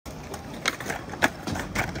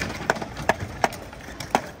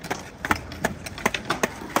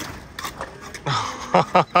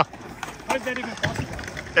How is that even possible?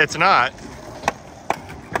 It's not.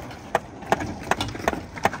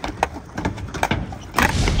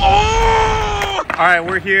 Oh! All right,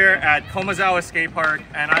 we're here at Komazawa Skate Park,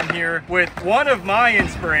 and I'm here with one of my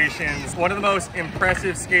inspirations, one of the most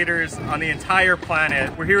impressive skaters on the entire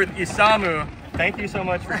planet. We're here with Isamu. Thank you so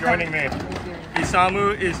much for joining me.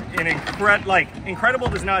 Isamu is an incredible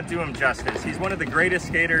does not do him justice. He's one of the greatest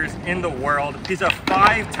skaters in the world. He's a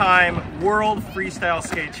 5-time world freestyle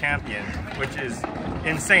skate champion, which is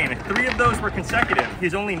insane. 3 of those were consecutive.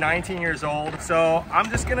 He's only 19 years old. So I'm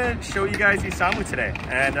just gonna show you guys Isamu today.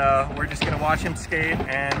 And we're just gonna watch him skate,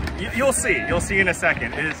 and you'll see in a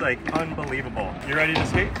second. It is like unbelievable. You ready to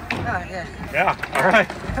skate? Yeah. Yeah, all right.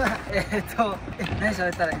 何喋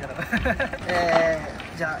ったらいいんだろう。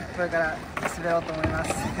じゃあこれから滑ろうと思いま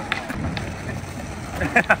す。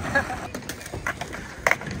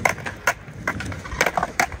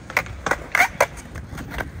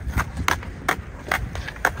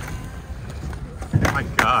Oh my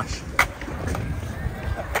gosh.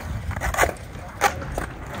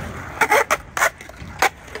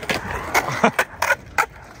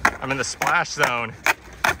 I'm in the splash zone.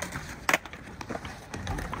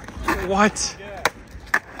 What?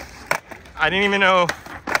 I didn't even know.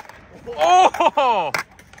 Oh!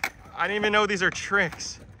 I didn't even know these are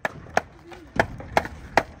tricks.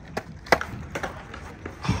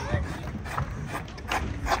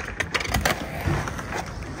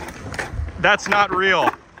 That's not real.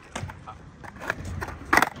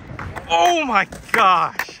 Oh my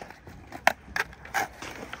gosh.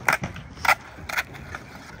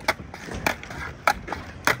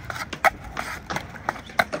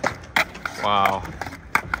 Wow.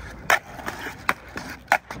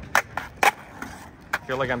 I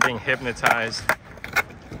feel like I'm being hypnotized.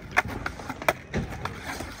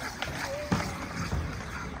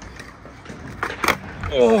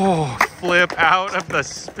 Oh, flip out of the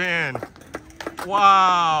spin.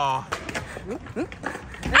 Wow.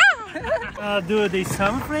 Do the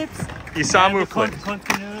Isamu flips. Isamu flip.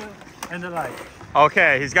 Continue and the like.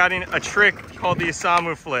 Okay, he's got a trick called the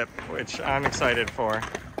Isamu flip, which I'm excited for.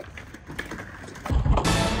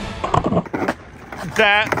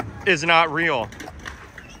 That is not real.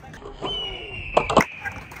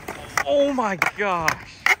 Oh my gosh.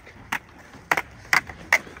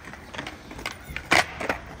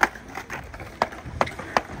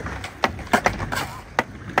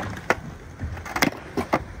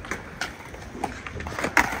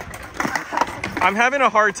 I'm having a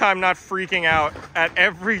hard time not freaking out at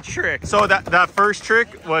every trick. So that first trick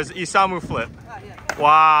was Isamu flip.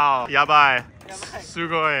 Wow, yabai.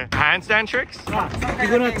 Sugoi. Handstand tricks? We're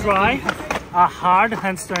gonna try a hard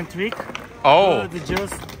handstand trick. Oh.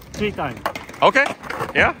 Just 3 times. Okay.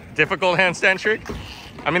 Yeah. Difficult handstand trick.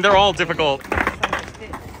 I mean, they're all difficult.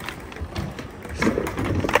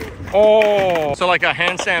 Oh. So like a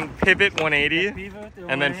handstand pivot 180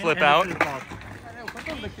 and then flip out.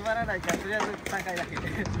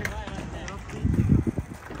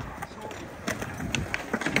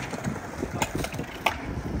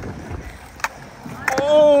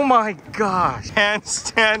 Oh my gosh,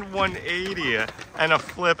 handstand 180 and a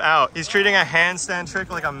flip out. He's treating a handstand trick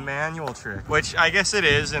like a manual trick, which I guess it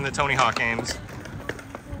is in the Tony Hawk games.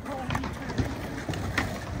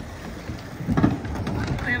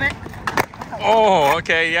 Oh,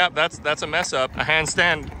 okay, yeah, that's a mess up. A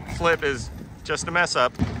handstand flip is just a mess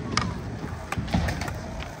up.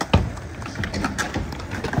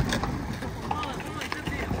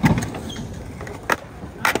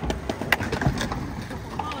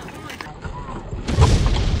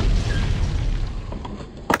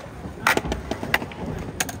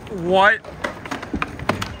 What?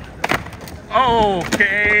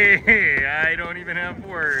 Okay, I don't even have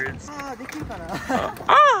words.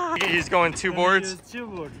 He's going 2 boards? 2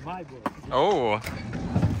 boards, my board. Oh.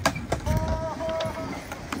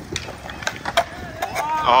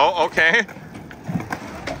 Oh, okay.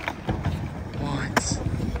 What?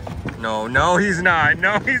 No, he's not.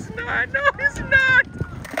 No, he's not. No, he's not.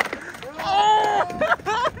 Oh,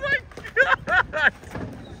 oh my God.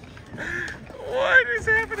 What is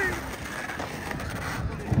happening?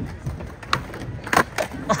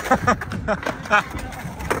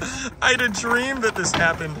 I had a dream that this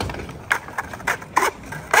happened.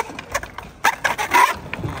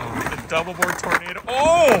 Oh, the double board tornado.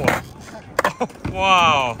 Oh! Oh,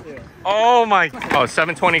 wow. Oh my. Oh,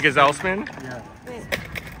 720 gazelle spin? Yeah.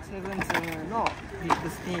 720 のビッグ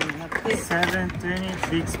スピンになって、 720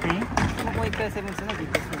 big spin. もう一回720のビ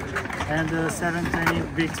ッグスピン。 And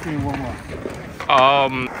 720 big spin, one more.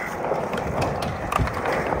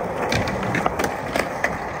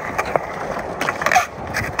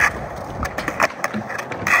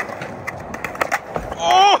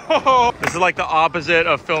 Oh, this is like the opposite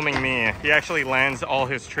of filming me. He actually lands all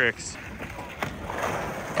his tricks.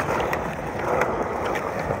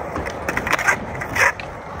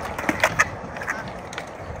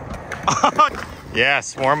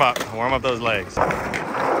 Yes, warm up those legs.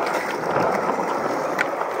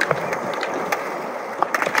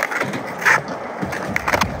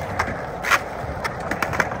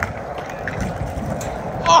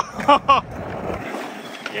 Oh,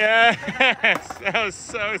 yes, that was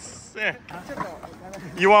so sick.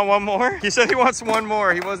 You want one more? He said he wants one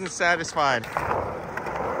more. He wasn't satisfied.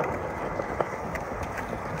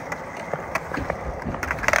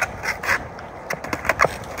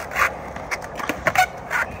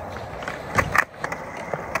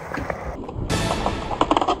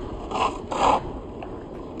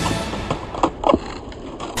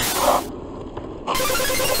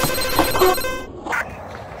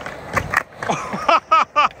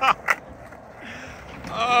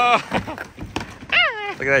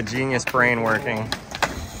 Look at that genius brain working.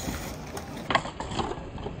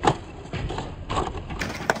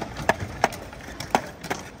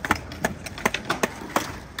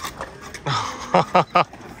 How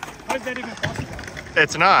is that even possible?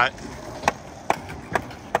 It's not.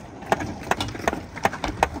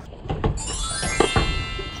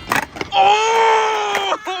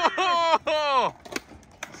 Oh!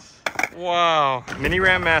 Wow. Mini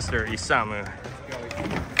Ram Master, Isamu.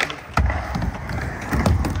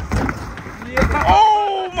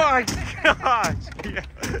 Oh my gosh! Yeah,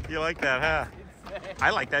 you like that, huh? I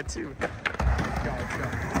like that too.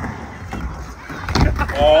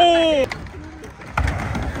 Oh!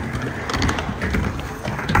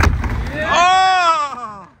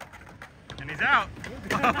 Oh! And he's out.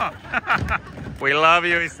 We love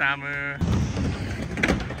you, Isamu.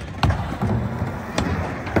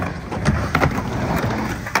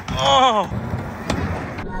 Oh!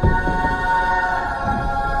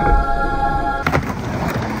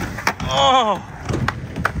 Oh!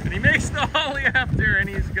 And he makes the ollie after, and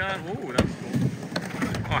he's got. Whoa, that was cool.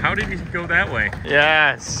 Oh, how did he go that way?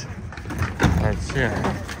 Yes. That's it.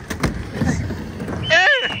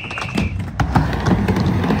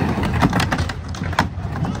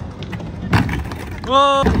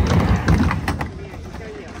 Whoa!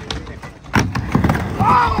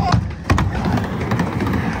 Oh!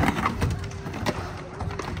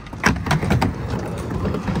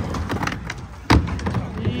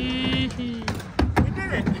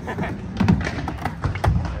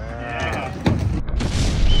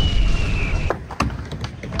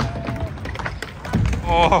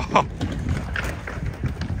 Oh.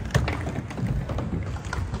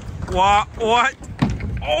 What?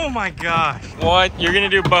 Oh my gosh. What? You're gonna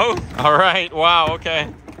do both? All right. Wow. Okay.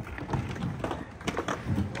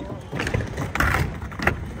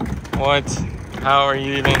 What? How are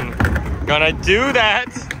you even gonna do that?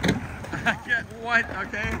 What?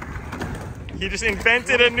 Okay. He just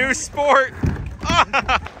invented a new sport.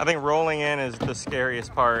 I think rolling in is the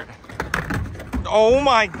scariest part. Oh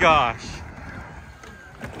my gosh.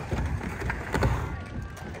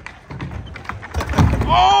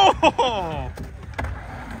 Oh!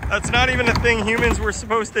 That's not even a thing humans were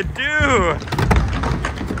supposed to do.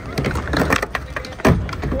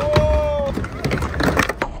 Whoa!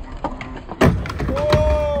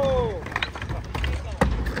 Whoa!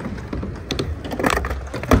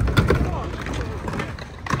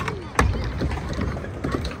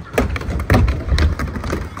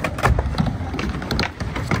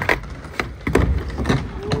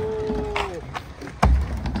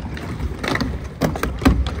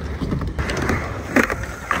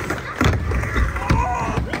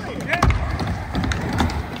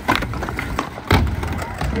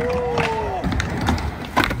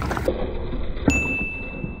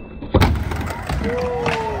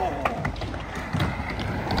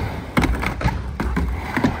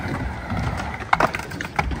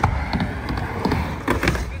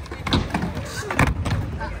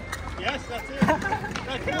 Yes, that's it.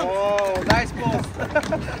 That counts. Whoa, nice balls.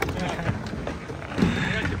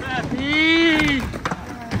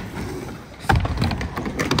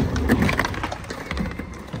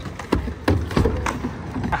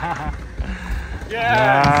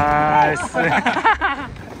 Yes.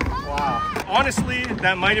 Wow. Honestly,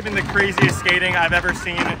 that might have been the craziest skating I've ever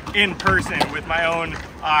seen in person with my own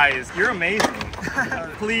eyes. You're amazing.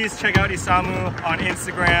 Please check out Isamu on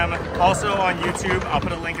Instagram, also on YouTube. I'll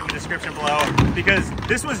put a link in the description below because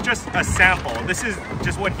this was just a sample. This is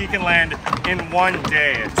just what he can land in one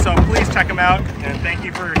day. So please check him out and thank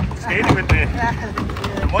you for skating with me.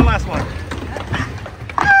 And one last one.